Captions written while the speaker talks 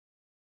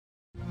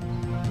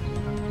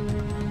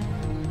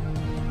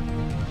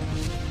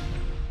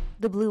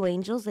The Blue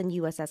Angels and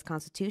USS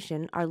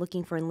Constitution are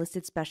looking for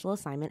enlisted special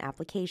assignment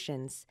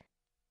applications.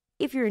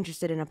 If you're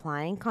interested in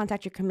applying,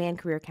 contact your command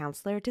career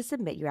counselor to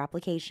submit your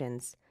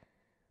applications.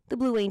 The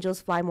Blue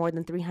Angels fly more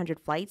than 300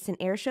 flights and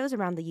air shows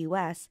around the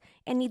U.S.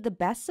 and need the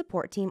best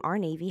support team our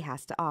Navy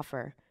has to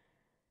offer.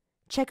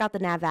 Check out the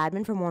Nav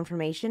Admin for more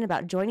information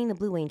about joining the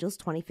Blue Angels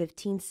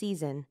 2015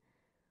 season.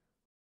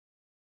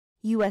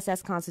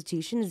 USS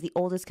Constitution is the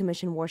oldest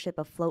commissioned warship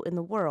afloat in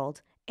the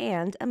world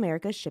and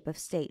America's ship of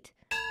state.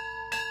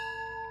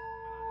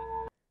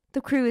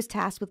 The crew is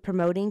tasked with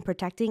promoting,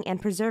 protecting,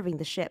 and preserving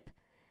the ship.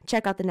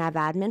 Check out the Nav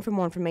Admin for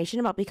more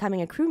information about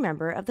becoming a crew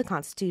member of the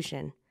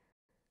Constitution.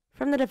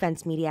 From the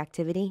Defense Media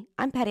Activity,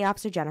 I'm Petty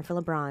Officer Jennifer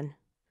LeBron.